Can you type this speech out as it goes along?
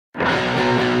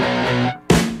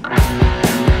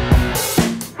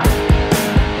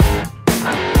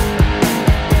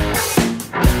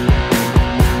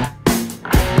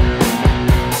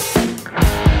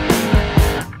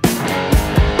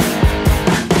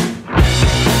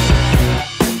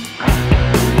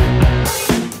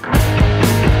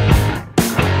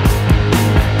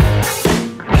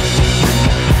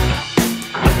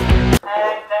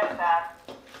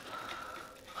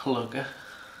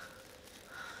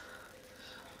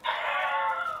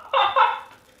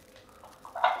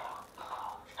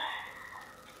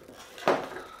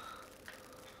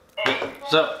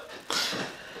Zo.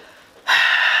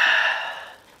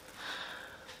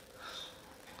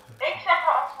 Ik zeg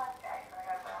wel als we aan het kijken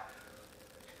hebben.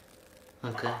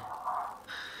 Oké.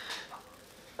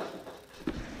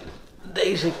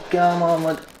 Deze camera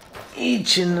moet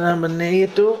ietsje naar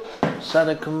beneden toe. Zet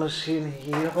ik hem misschien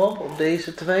hierop, op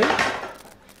deze twee. Oh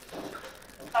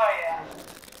ja.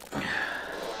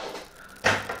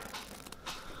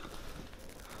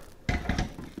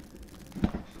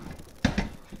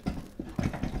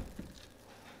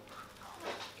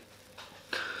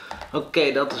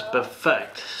 Oké, dat is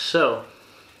perfect. Zo.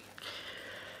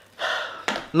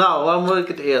 Nou, waar moet ik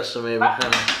het eerste mee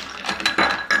beginnen?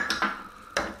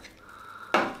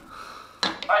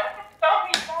 Oh, dat is zo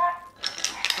bizar.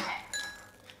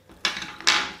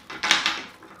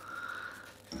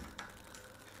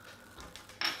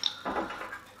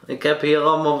 Ik heb hier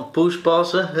allemaal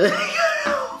poespassen.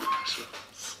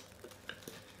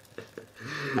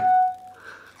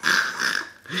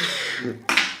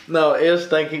 Nou, eerst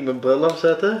denk ik mijn bril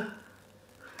afzetten.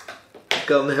 Ik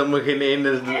kan helemaal geen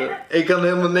ene... Ik kan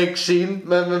helemaal niks zien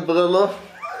met mijn bril af.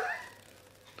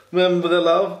 Met mijn bril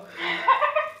af.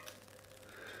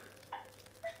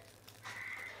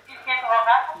 Je kent er wel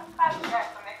raar van de straat. Ja, ik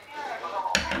kan niks zien. Ik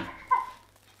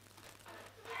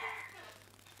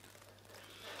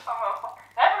kan wel.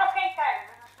 We hebben nog geen tijd,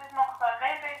 dus het is nog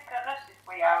redelijk rustig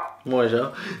voor jou. Mooi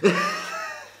zo.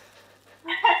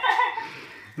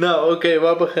 Nou, oké,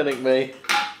 waar begin ik mee?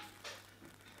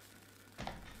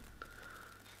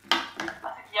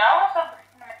 Als ik jou was, dan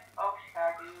beginnen met de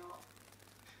oogschaduw.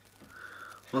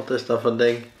 Wat is dat voor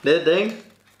ding? Dit ding?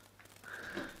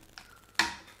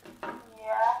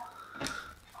 Ja.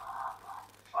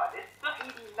 Oh, dit is toch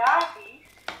hilarisch.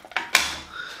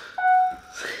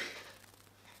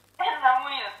 En dan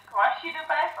moet je het kwastje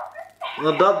erbij pakken.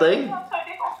 Wat dat ding? Wat zo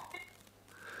dik op.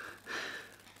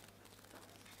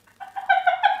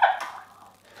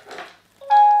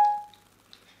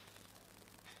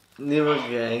 Niet meer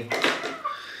geen.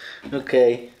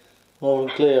 Oké. Wat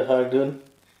voor kleur ga ik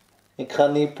doen? Ik ga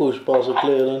niet poespassen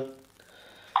kleur doen.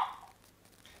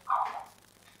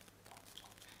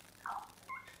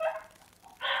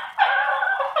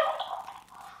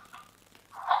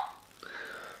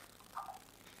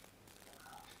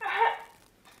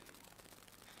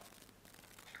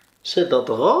 Zit dat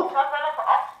erop? Ik zal het wel even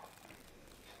af.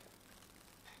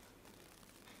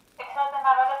 Ik zal het er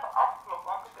maar wel even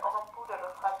afkloppen, want ik al dat poeder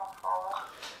dat gaat nog vallen.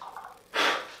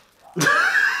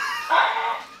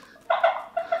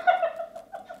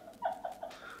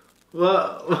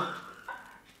 Wat?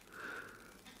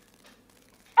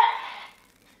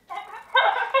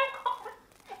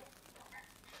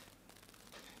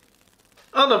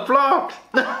 Oh, dat plakt!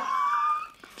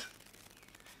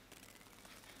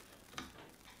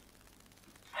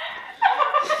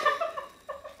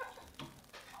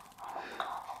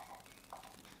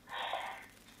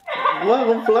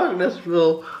 Waarom plakt dat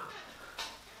spul?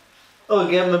 Oh,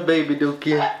 ik heb mijn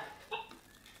babydoekje.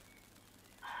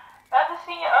 Laat eens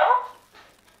zien je oog.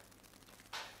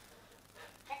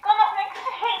 Ik kan nog niks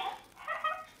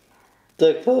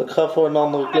zien. Ik ga voor een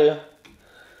andere kleur.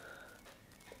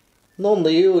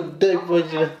 Nonde, joh, dik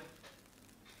wat je...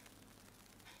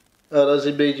 Oh, dat is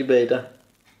een beetje beter.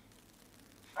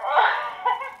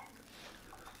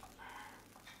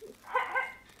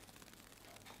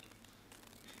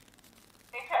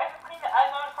 Ik ga even vrienden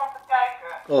uitnodigen om te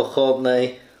kijken. Oh god,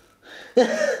 nee.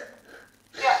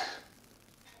 Ja.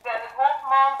 De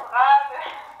Hofman,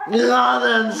 Raden.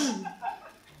 Radens!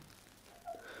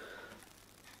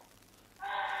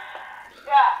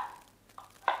 Ja.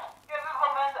 Ik heb er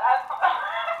gewoon mensen uitgenodigd.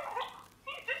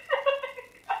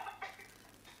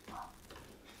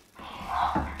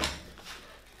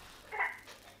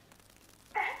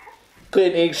 Ik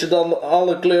weet niet, ik zit dan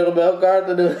alle kleuren bij elkaar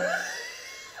te doen.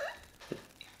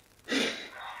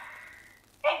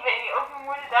 Ik weet niet of mijn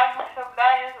moeder daar nog zo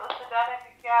blij is als ze daar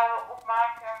even jaren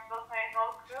opmaken dat ze een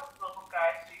alle kleuren door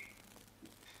elkaar zien.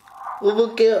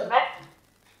 Hoeveel keer? Met...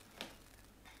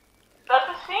 Dat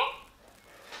eens zien?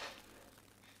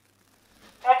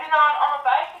 Heb je nou aan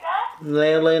allebei gedaan?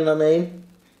 Nee, alleen aan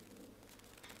één.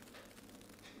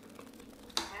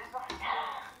 Dit is nog...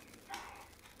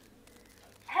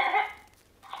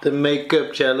 De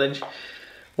make-up challenge.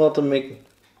 Wat een make... Dit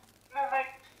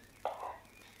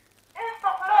is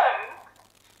toch leuk?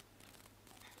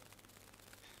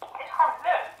 Het is gewoon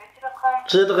leuk, weet je dat gewoon...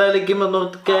 Zit er eigenlijk iemand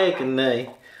nog te kijken?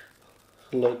 Nee.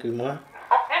 Gelukkig maar.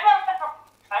 Op dit moment is nog...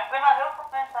 Maar ik ben al heel veel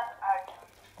mensen aan het uit.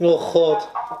 Oh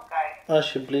god. Allemaal kijken.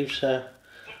 Alsjeblieft zeg.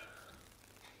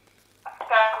 Even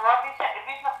kijken, wat wie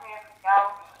is nog meer van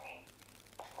jou misschien?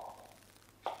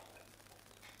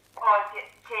 Oh,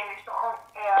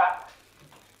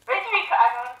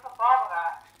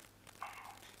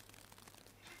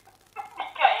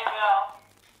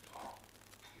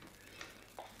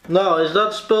 Nou, is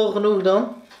dat spul genoeg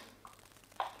dan?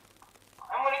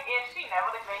 Dat moet ik eerst zien, hè,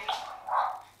 want ik weet niet.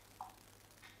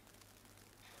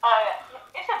 Oh ja,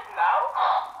 is het blauw?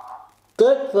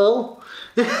 Dat wel.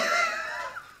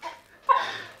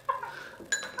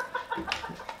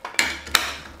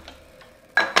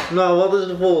 Nou, wat is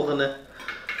de volgende?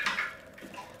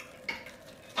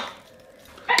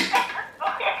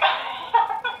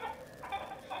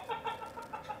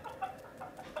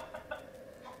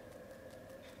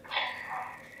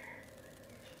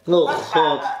 Oh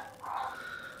god.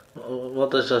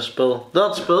 Wat is dat spul?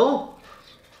 Dat spul? Moet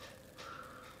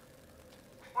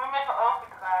je hem even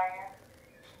opendraaien.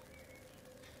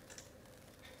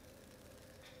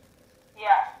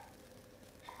 Ja.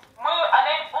 Moet je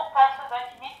alleen oppassen dat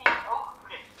je niet in je ogen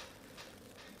prikt.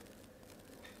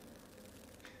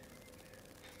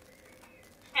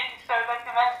 Dit is zo dat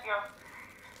je mensen joh.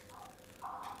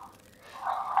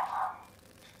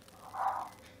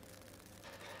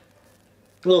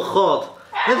 Oh god.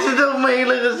 Het zit over mijn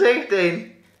hele gezicht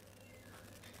heen.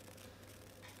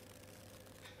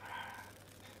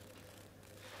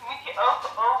 Je moet je ogen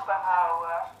open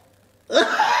houden.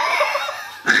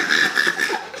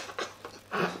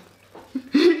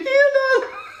 Hier dan.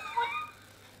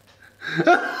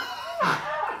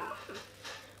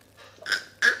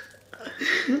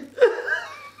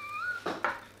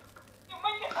 Je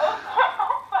moet je ogen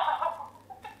open houden.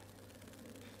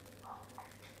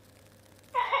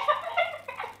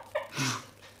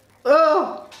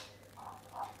 Oh.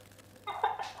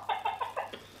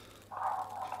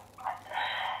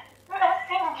 Laat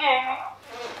zien, Jamie.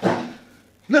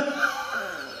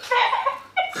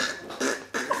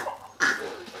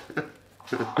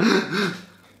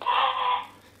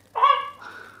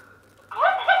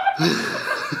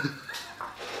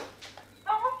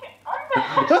 Dan moet je anders.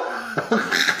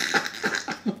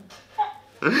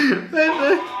 Nee,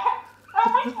 nee.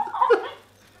 Dan moet je anders.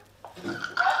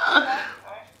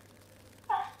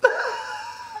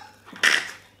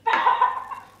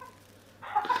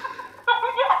 Dan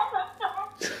moet je anders doen.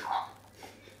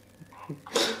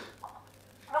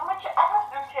 Dan moet je anders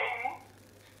doen, Jamie.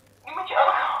 Je moet je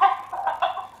ogen open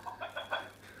houden.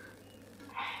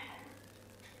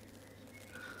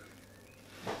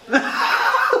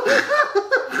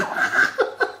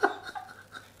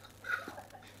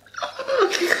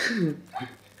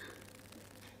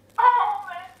 Oh,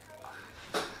 mensen.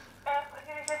 Echt, als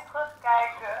jullie dit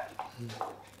terugkijken.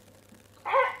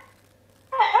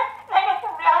 Nee, dat is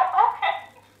een blauw oog.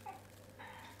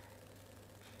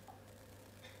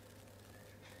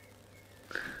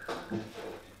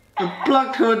 Het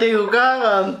plakt gewoon tegen elkaar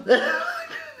aan.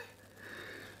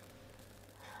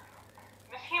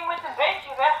 Misschien moet het een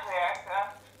beetje wegwerken.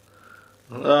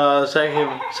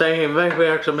 Zijn geen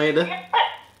wegwerkzaamheden.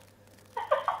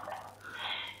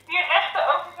 Die rechte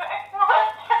oog is wel echt mooi.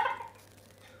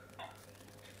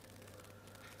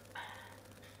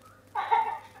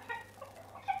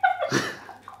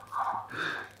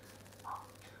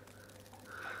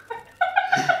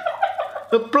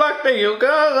 Het plakt tegen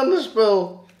elkaar aan de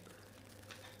spul.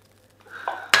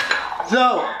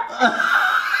 Zo.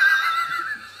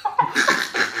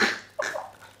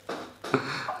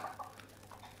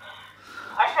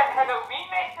 Als je Halloween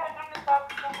mee zou doen, dan zou ik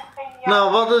het nog geniaal.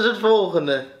 Nou, wat is het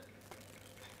volgende?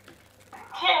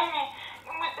 Jamie,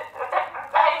 je moet het er even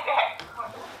bijwerken.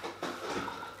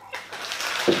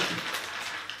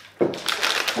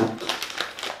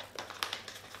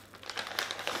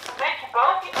 Een beetje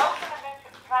boven je ogen en een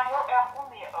beetje maar heel erg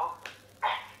onder je ogen.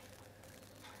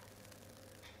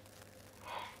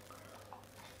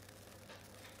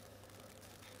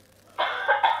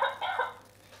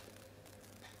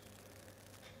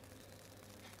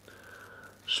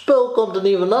 Spul komt er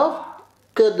niet vanaf.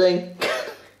 Kut ding.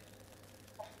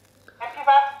 Heb je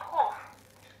waterproef?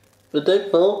 Weet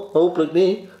ik wel, hopelijk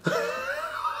niet.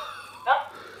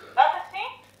 Laat het zien.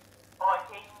 Oh,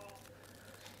 Jamie.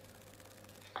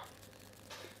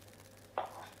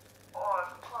 Oh,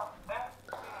 wat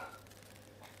echt.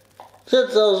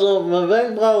 Zit zelfs op mijn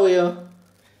wenkbrauwen, joh.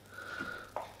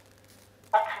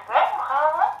 Heb je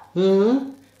wenkbrauwen? Mhm.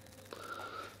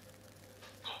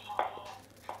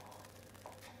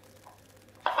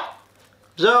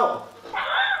 Zo.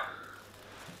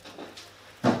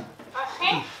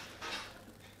 Misschien?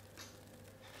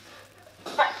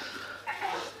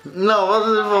 Nou,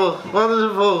 wat is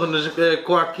de volgende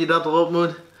kwakje dat erop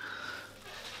moet?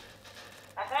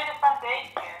 En doe je de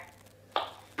foundation?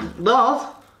 Dat?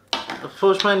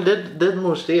 Volgens mij dit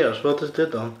moest eerst. Wat is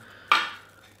dit dan?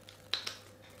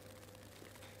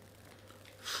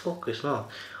 Fuck is dat?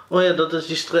 Oh ja, dat is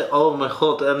die streep. Oh mijn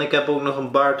god, en ik heb ook nog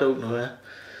een baard ook nog, hè.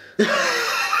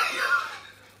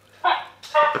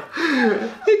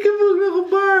 Ik heb ook nog een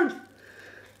baard.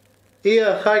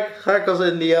 Hier, ga ik als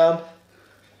Indiaan.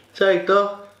 Zei ik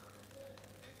toch?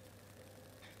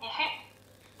 Je ziet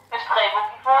een streep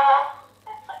op je voorhoofd.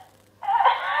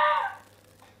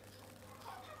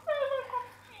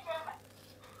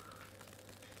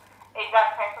 Ik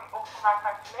dacht, hij heeft hem opgemaakt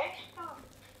naar het vlees toe.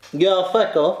 Ja,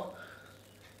 fuck off.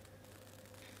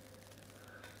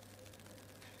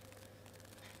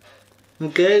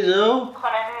 Oké, zo.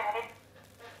 Gewoon even.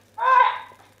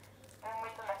 En dan moet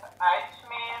je hem even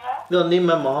uitsmeren. Ja, niet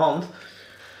met mijn hand.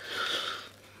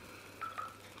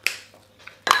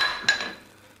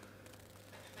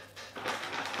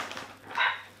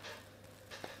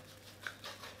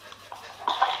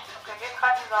 Oké, dit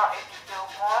gaat nu wel even veel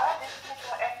hoor. Dit is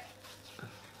wel echt.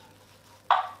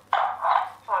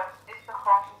 Oh, dit is toch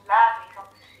gewoon hilarisch om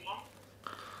te zien.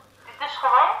 Dit is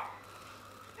gewoon.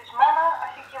 Dus mannen,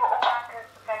 als je een keer wil opmaken,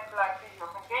 kijk gelijk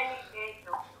video's. Dan geen idee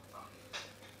doen.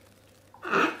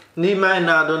 Niet mij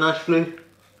nadoen alsjeblieft.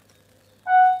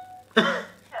 Ja.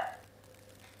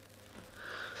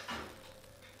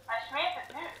 Hij smeert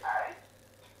het nu uit.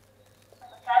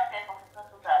 Als ik kijk even of het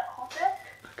resultaat goed is.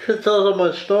 Ik zit zelfs op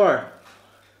mijn store.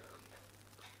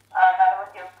 Ah, nou, dat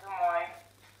wordt hij ook te mooi.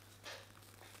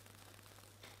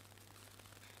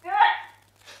 Ja.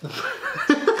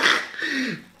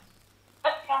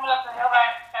 Het is jammer dat we heel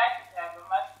weinig kijkers hebben,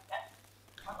 maar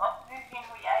want als we nu zien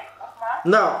hoe jij het opmaakt.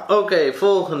 Nou, oké,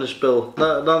 volgende spul.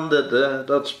 Dan dit,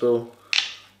 dat spul.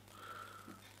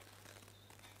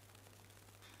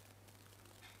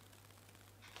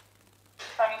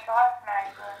 Ik zou niet zo hard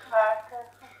knijpen, maar het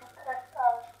ziet er echt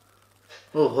uit.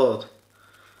 Oh god.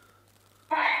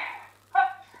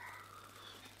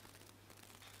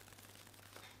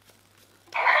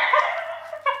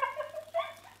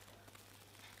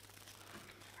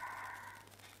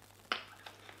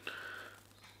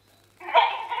 Nee,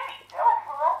 niet zo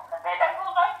voorop. Dan ben je dan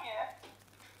oranje.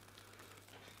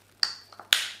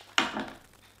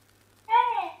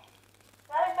 Nee,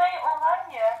 dan ben je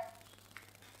oranje.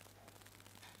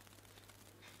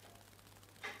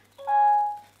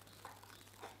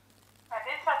 Nou,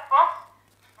 dit staat vast.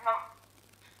 En dan...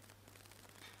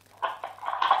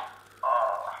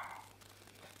 Oh.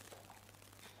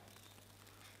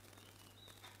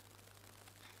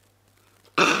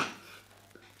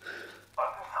 Oh,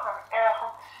 dat is gewoon erg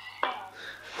om te zien.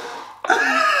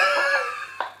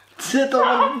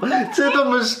 Het zit op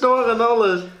mijn store en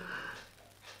alles.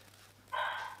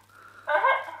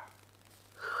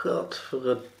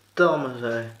 Godverdamme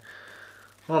zei.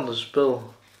 Wat een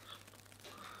spul.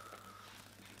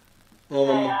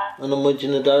 En dan moet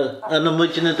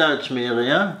je het uitsmeren,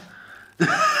 ja?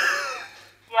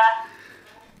 Ja.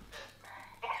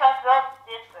 Ik zou het wel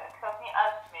ditten. Ik zou het niet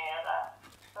uitsmeren.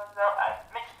 Ik zou het wel uit.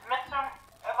 Met zo'n.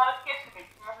 Van het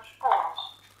kissenbietje. Met een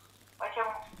spons. Wat je.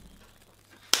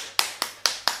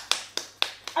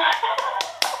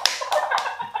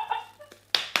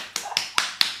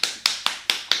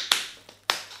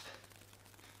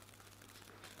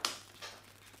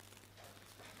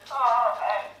 Oh,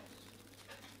 echt.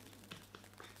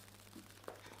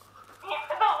 Je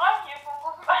bent oranje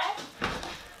volgens mij.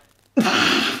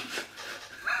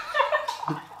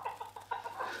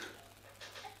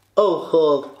 Oh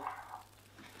god.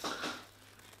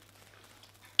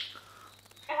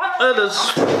 Dat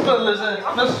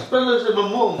spullen is in mijn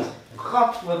mond.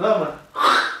 Gadverdamme.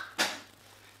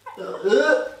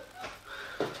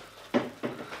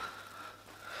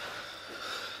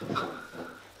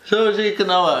 Zo zie ik er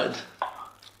nou uit.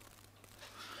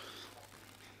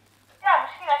 Ja,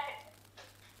 misschien als je.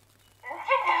 Het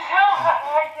ziet er zo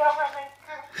uit, jammer met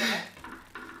kurken.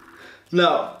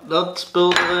 Nou, dat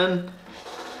spul erin.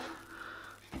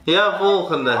 Ja,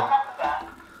 volgende.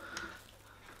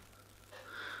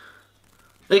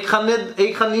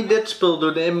 Ik ga niet dit spul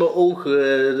doen in mijn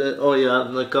ogen. Oh ja,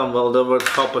 dat kan wel, dat wordt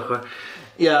grappiger.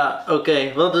 Ja,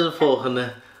 oké, wat is de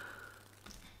volgende?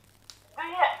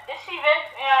 Is die wit?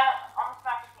 Ja, anders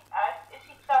maakt het niet uit. Is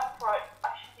die dan voor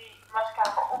als je die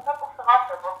mascara op hebt of eraf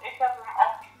hebt? Want ik heb hem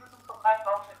altijd, ik moet hem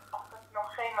gebruiken als ik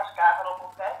nog geen mascara erop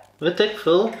op heb. Weet ik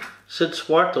veel. Er zit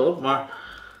zwart op, maar...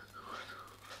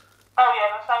 Oh ja,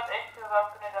 dan zou het eventueel wel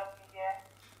kunnen dat die...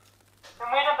 Dan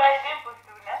moet je dat bij je wimpers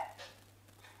doen, hè?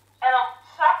 En dan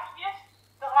zachtjes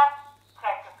eraf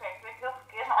trekken. Kijk, dat weet ik heel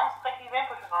verkeerd, maar anders trek je je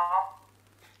wimpers eraf.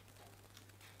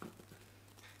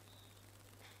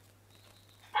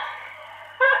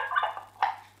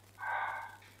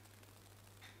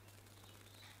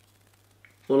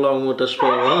 Hoe lang moet dat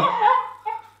spul wel?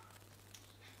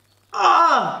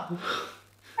 Ah!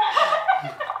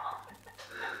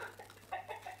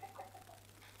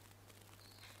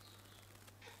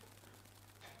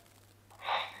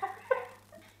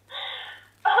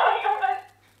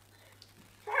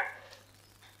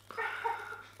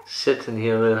 zitten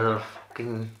hier weer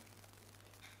fucking...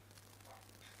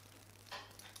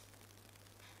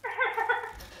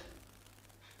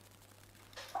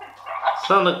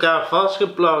 Ze aan elkaar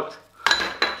vastgeplakt.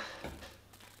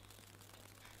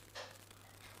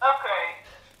 Oké.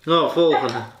 Nou,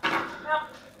 volgende.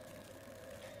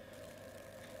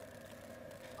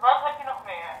 Wat heb je nog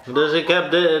meer? Dus ik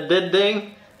heb dit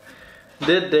ding.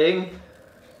 Dit ding.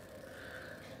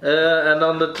 En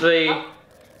dan de twee...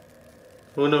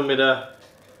 Hoe noem je dat?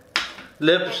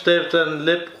 Lipstift en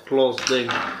lipgloss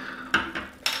ding. Doe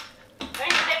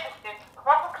je lippenstift?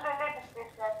 Wat voor kleur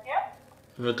lippenstift heb je?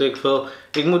 Weet ik veel.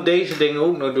 Ik moet deze dingen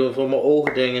ook nog doen voor mijn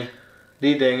oogdingen.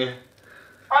 Die dingen.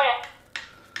 Oh ja.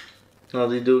 Nou,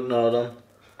 die doe ik nou dan.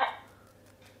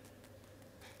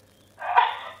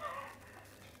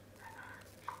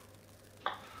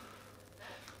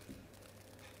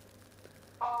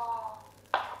 Oh.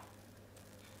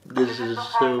 Dit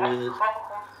is zo weird.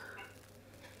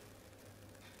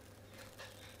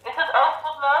 Is het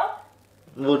oogpotlood?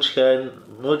 Moet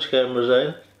schijnbaar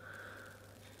zijn.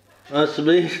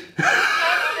 Alsjeblieft.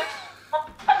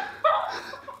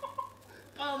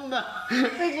 Panda,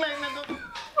 ik lijk net op. Ik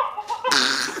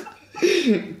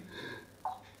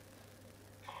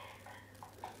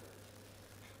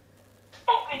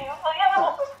weet niet hoeveel jij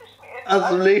erop hebt gesmeerd.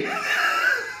 Alsjeblieft.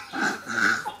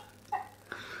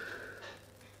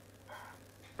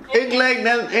 Ik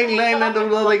lijk net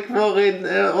omdat ik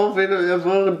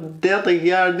voor 30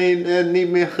 jaar niet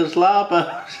meer geslapen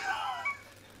heb.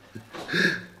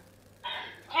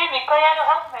 Jimmy, kan jij er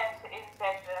ook mensen in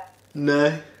zetten?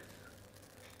 Nee.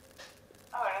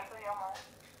 Oh, dat is wel jammer.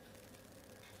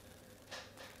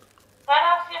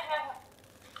 Daarna zeg je...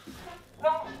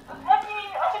 Wat heb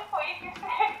je als ik voor je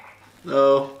gezegd?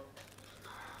 Oh.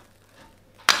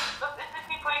 Dat is dus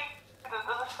niet voor je bedoeld,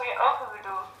 dat is voor je ogen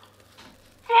bedoeld.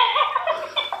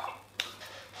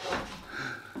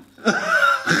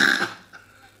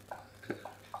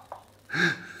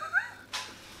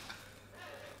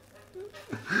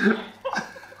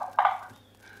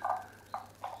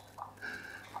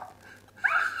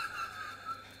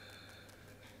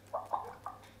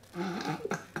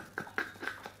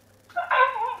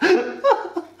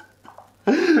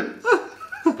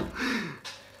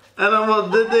 En dan was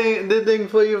dit ding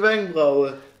voor je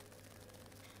wenkbrauwen.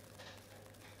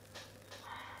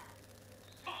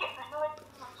 Ik heb er nooit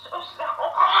zo slecht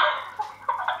opgehaald.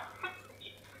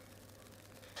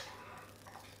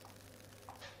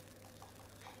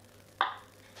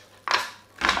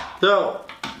 Zo.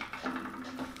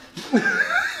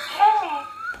 Jimmy!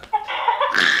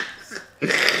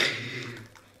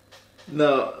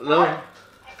 Nou.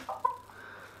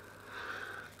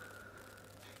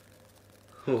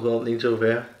 Hoe gaat het niet zo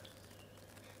ver?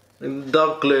 Een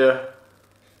dakkleur.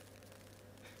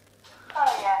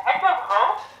 Oh ja, heb je ook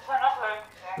rood? Dat zou nog leuk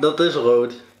zijn. Dat is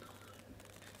rood.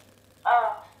 Oh.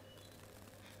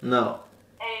 Nou,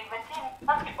 Hé, met Jimmy,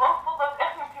 had je oogpotlood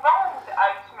echt met je wangen moeten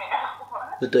uitsmeren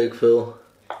hoor. dat deed ik veel.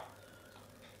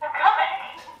 Dat kan echt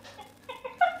niet.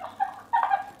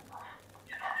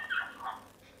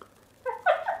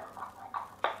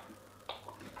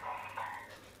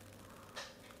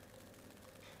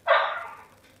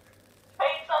 Ben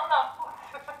je tanden aan het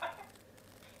poetsen?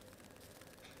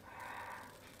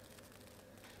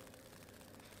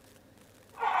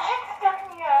 Dat ziet er toch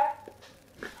niet uit?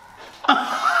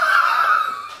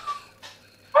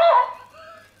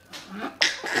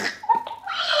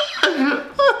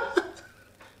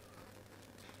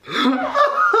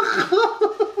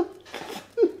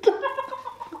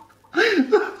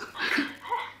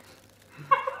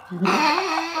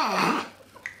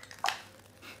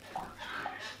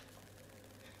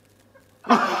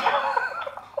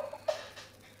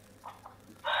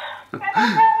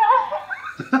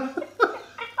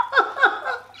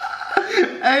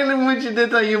 Eigenlijk moet je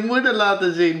dit aan je moeder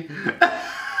laten zien.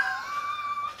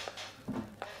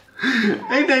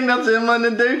 Ik denk dat ze helemaal in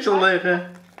de deuk zal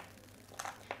liggen.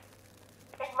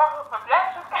 Ik mag op mijn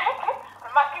blijven kijken,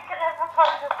 dan maak ik er even een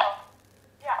foto van.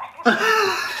 Ja, ik heb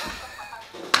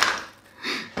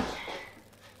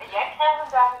En jij krijgt hem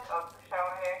daar dus ook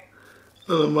persoonlijk.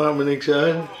 Dat maakt me niks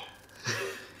uit.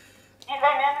 Je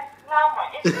bent net een flauw, maar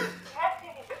je hebt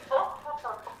hier in de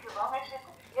oogpotlood op je wangen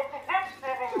zitten. Je hebt de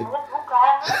lipstift in je mondhoeken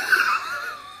hangen.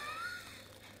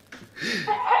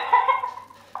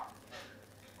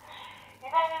 Je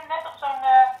bent net op zo'n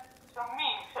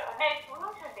meme. Nee, hoe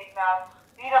noemt zo'n ding nou?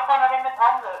 Die dan gewoon alleen met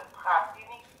handen gaat. Die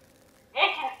niet...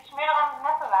 Jeetje, smeer er anders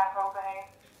nog een laag overheen.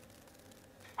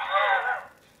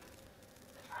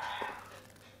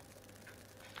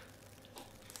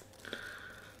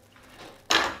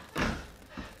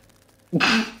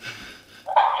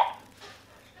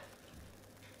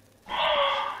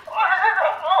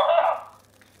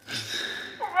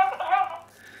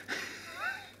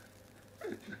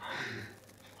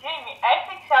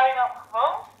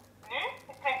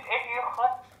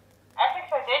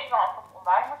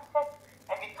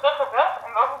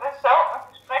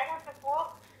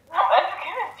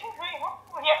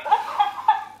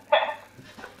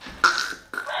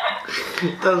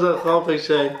 Dat zou grappig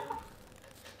zijn.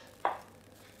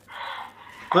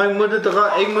 Maar ik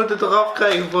moet het eraf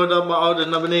krijgen voordat mijn ouders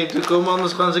naar beneden toe komen,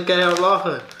 anders gaan ze keihard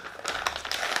lachen.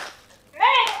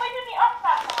 Nee, dan moet je het niet af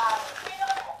laten halen. Dan kun je er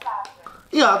ook opplaatsen.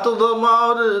 Ja, totdat mijn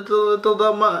ouders,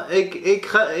 totdat mijn,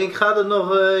 ik ga er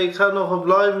nog op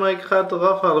blijven, maar ik ga het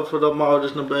eraf halen voordat mijn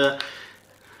ouders naar beneden.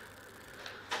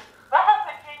 Wacht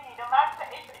even, Jamie, dan maken we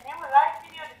even een nieuwe live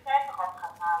video dat jij het eraf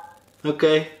gaat halen.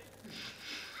 Oké.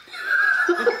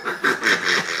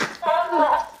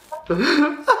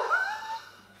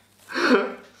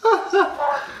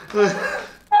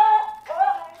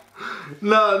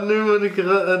 Nou, nu moet ik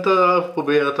het eraf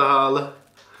proberen te halen.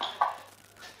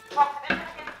 Wacht, dit wil ik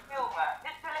even filmen.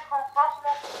 Dit wil ik gewoon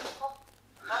vastleggen.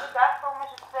 Dat ik daar komen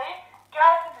ze twee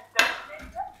kaarten in de dood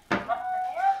zitten. Wacht,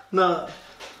 meneer. Nou.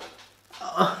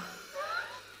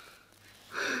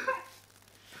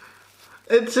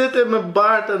 Het zit in mijn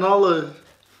baard en alles.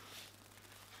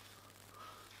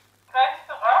 Krijg je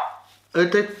het eraf?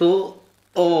 Het heeft vol.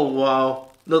 Oh wauw.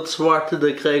 Dat zwarte,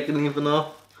 daar krijg ik er niet vanaf.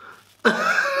 Dan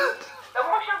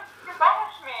moest je op je wangen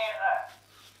smeren.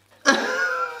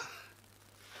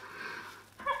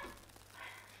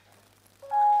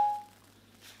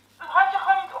 Dat had je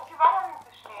gewoon niet op je wangen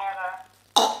moeten smeren.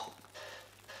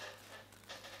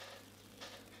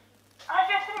 Als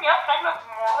je het niet afkrijgt, dat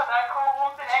morgen dan ik gewoon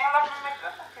rond in Engeland met mijn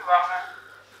kus op je wangen.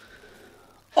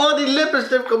 Oh, die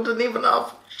lippenstift komt er niet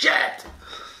vanaf. Shit.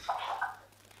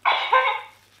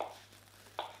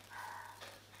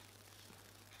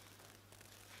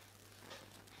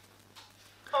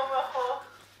 Oh mijn god.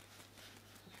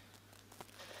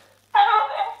 Hij wil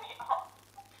het echt niet af.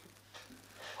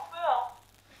 Of wel?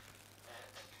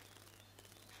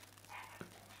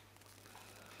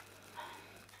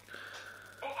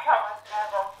 Ik ga het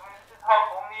net al doen. Het zit half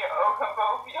onder je ogen en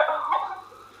boven je ogen.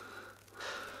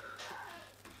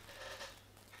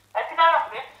 Heb je daar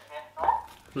nog lipstift op?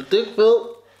 Wat ik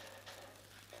wil.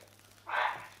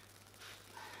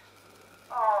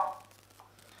 Oh.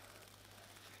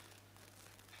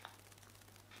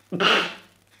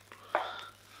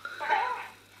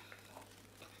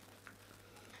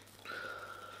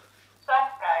 Sam,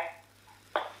 kijk.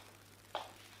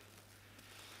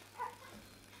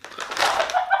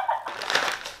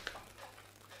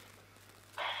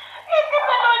 Ik heb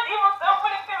nog nooit iemand zo voor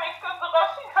de make-up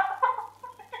eraf zien halen.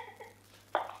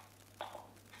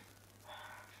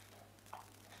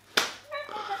 Dit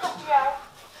moet er toch niet uit.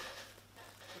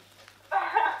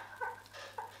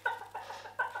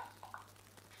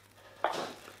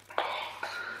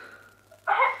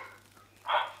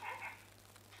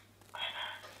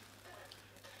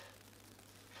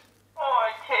 Oh,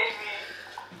 Jamie.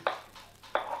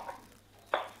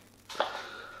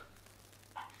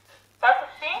 Laat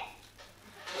eens zien.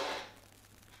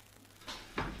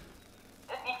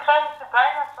 Die kruim is er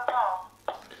bijna vanaf.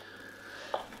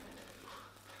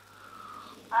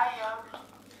 Hi Joost.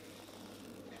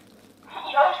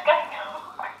 Joost, kijk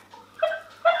ook.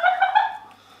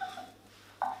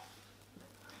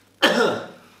 We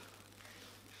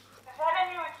zijn een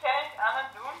nieuwe challenge aan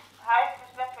het doen. Hij heeft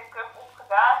dus net make-up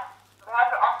opgedaan. We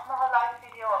hebben anders nog een live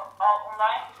video al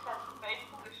online gezet op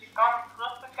Facebook, dus je kan hem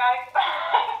terug bekijken.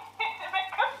 De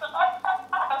make-up eraf gaan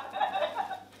halen.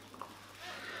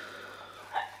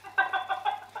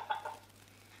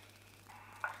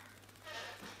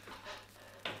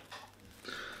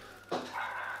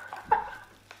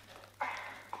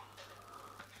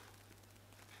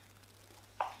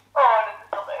 Oh, dat is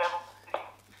toch erg om te zien.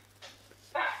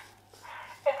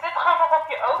 Het zit gewoon nog op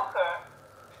je ogen.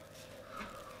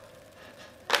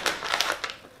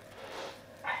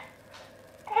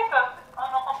 Kijk dat, het zit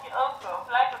gewoon nog op je ogen. Of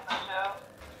lijkt het nou zo?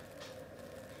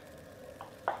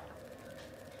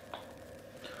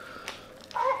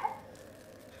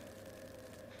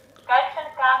 Kijk eens in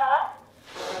de camera.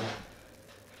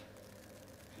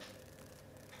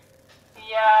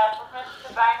 Ja, volgens mij is het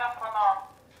er bijna vanaf.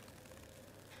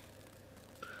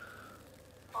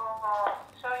 Oh,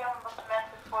 zo jammer dat de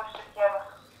mensen het voorstukje hebben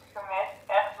gemist.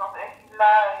 Echt, wat echt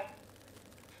hilarisch.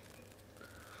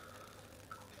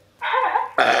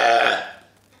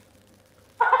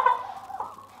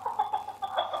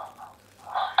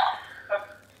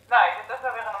 Nou, ik zit ook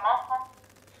wel weer aan de man van.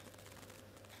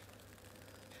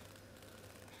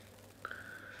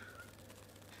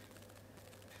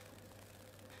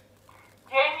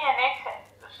 Jamie en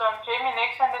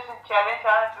ik zijn dus een challenge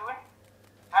aan het doen.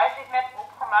 Hij is dit net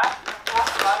opgemaakt in een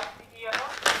vorige live video.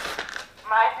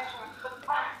 Maar hij is dus een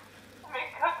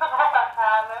make-up eraf aan het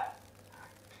halen.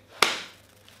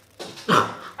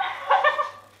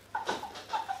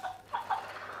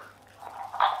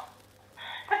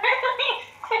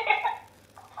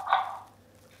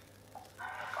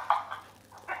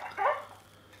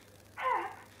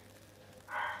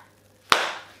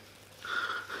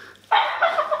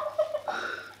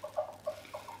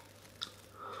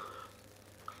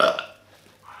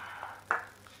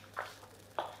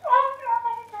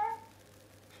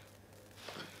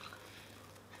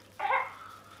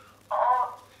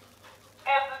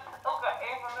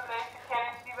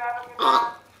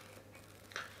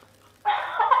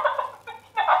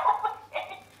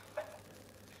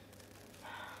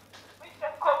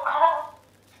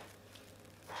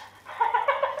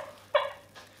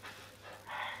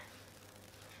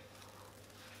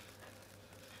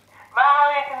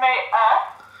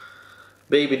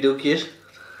 Babydoekjes.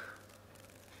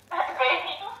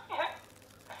 Babydoekjes.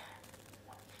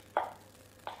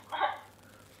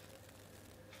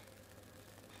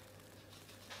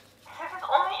 Zit het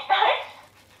onder je neus?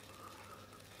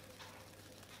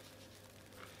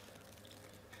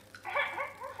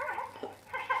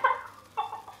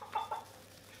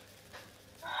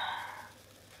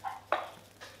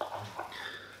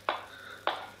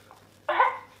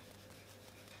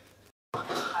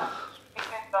 Ik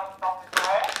vind dat het dan weer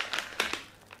hoor.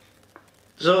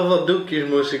 Zoveel doekjes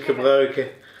moest ik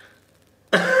gebruiken.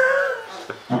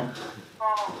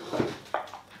 Oh.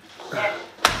 En.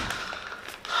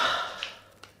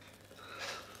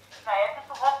 Nou, je hebt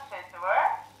het erop zitten hoor.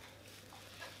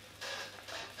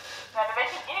 Nou, dan weet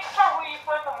je in ieder geval hoe je je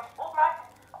foto moet opmaken.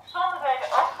 Zonder dat je de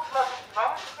oogoploop op je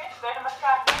wangen spit. Dat je met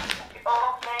elkaar op je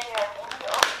oogleden en onder je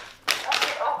ogen. Onder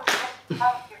je ogen spit,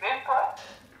 gaat op je wimper.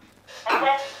 En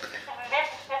dan de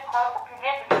lippenstift gewoon op je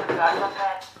lippen inderdaad. Dan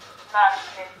naast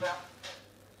je lippen.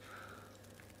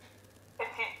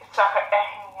 Het zag er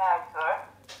echt niet uit hoor.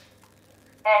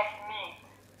 Echt niet.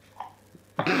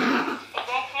 Ik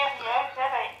denk serieus hè,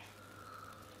 dat je...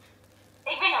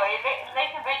 Ik weet niet hoor, je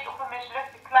leek een beetje op een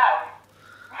mislukte clown.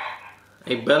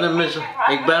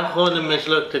 Ik ben gewoon een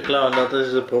mislukte clown, dat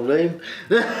is het probleem.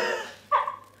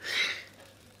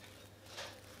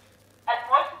 Het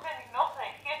mooiste vind ik nog dat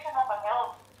ik gisteren nog een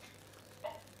heel...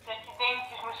 dat je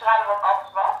dingetjes moest raden wat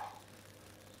alles was.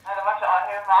 Nou, dat was je al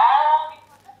helemaal niet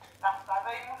goed. Nou, dat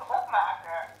wil je moeten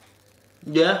opmaken.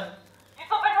 Ja? Je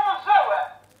stond echt helemaal zo hè.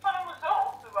 Van helemaal zo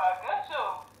op te maken, zo.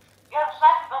 Ja, dan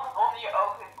slaat je dat het onder je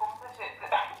ogen komt te zitten.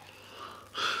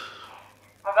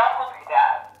 Maar wel goed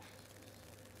gedaan.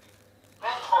 Ik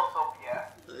ben trots op je.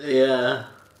 Ja.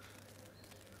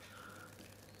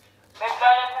 Ben je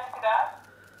blij dat je het hebt gedaan?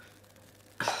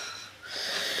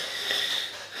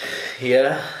 Ja.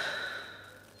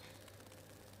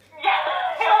 Ja,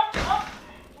 heel trots.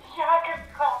 Ja, ik heb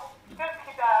het gewoon goed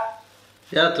gedaan.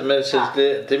 Ja,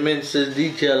 tenminste is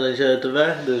die challenge uit de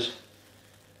weg, dus.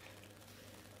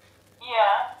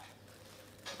 Ja.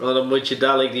 Maar dan moet je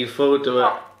dadelijk die foto... Weet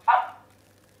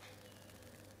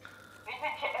je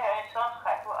dat je soms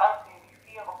gaat, hoe oud ben je?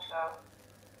 4 of zo?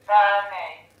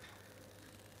 Nee.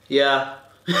 Ja.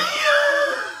 Nee,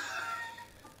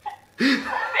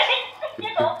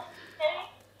 je dan? Nee.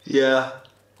 Ja,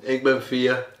 ik ben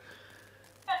 4. Het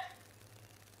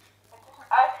is een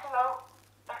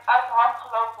uit de hand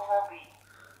gelopen hobby.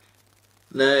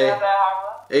 Nee, Ja,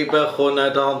 bijhouden. ik ben gewoon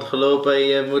uit de hand gelopen en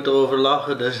je moet erover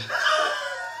lachen, dus.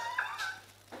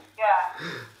 Ja.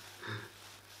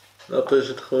 Dat is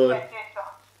het gewoon. Het is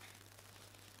toch...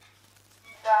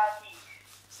 Ja, die.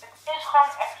 Het is gewoon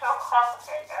echt zo grappig,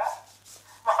 hè?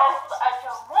 Maar ook wat er uit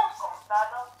jouw mond komt, nou,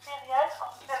 dat is serieus.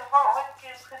 Als de telefoon ooit een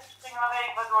keer begint te springen, dan weet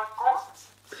ik waardoor het komt.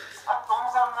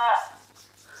 Andersom dan,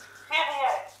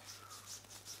 serieus.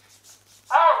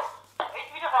 Oh, weet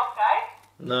je wie er ook kijkt?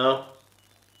 Nou,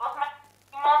 Was met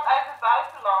iemand uit het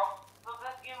buitenland. Dat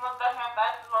is iemand uit mijn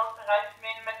buitenlandse reis,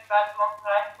 mede met de buitenlandse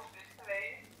reisgroep is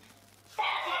geweest.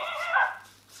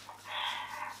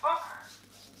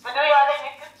 Bedoel je alleen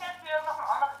de kunt of nog een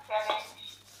andere challenge?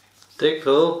 ik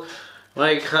wel.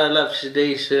 Maar ik ga even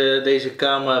deze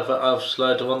camera even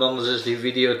afsluiten, want anders is die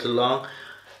video te lang.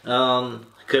 En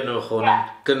dan kunnen we gewoon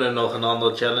kunnen we nog een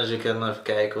andere challenge. Ik ga even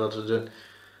kijken wat we doen.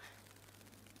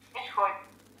 Is goed.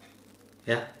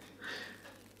 Ja?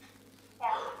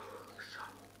 Ja.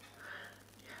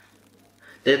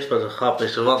 Dit was een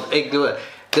grappigste, want ik doe...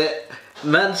 De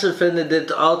mensen vinden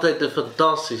dit altijd de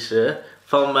fantastische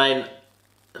van mijn...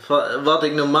 Van wat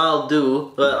ik normaal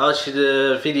doe, als je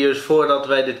de video's voordat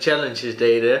wij de challenges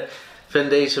deden,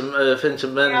 vinden ze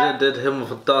mensen dit helemaal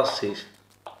fantastisch.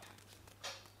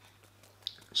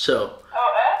 Zo.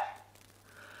 Oh, echt?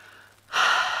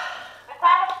 We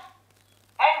zijn op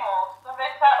Engels, dan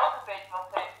weet zij ook een beetje wat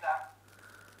ze heeft gedaan.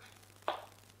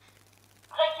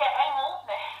 Spreek jij Engels?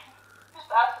 Nee. Dus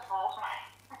het uit volgens mij.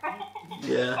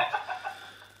 Ja.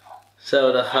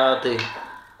 Zo, daar gaat hij.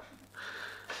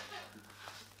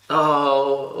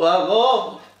 Oh,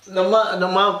 waarom?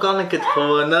 Normaal kan ik het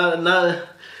gewoon.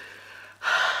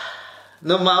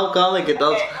 Normaal kan ik het.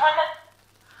 Als... Oké, maar dat...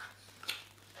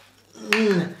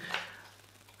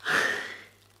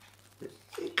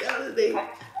 Ik kan het niet. Het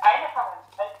is het einde van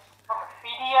een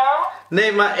video.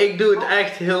 Nee, maar ik doe het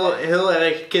echt heel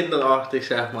erg kinderachtig,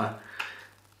 zeg maar.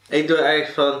 Ik doe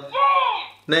echt van... Yay!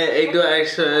 Nee, ik doe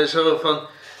echt zo van...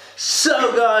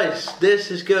 So guys, this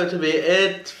is going to be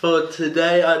it for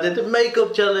today. I did a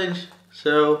makeup challenge.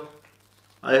 So,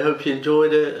 I hope you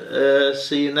enjoyed it.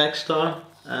 See you next time.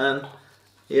 And,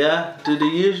 yeah, do the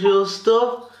usual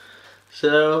stuff.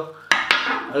 So,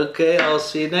 Okay, I'll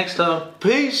see you next time.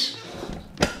 Peace!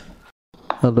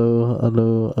 Hallo,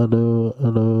 hallo, hallo,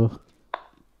 hallo.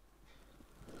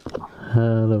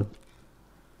 Hallo.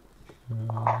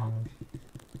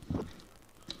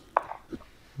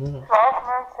 12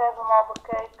 mensen hebben hem al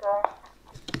bekeken.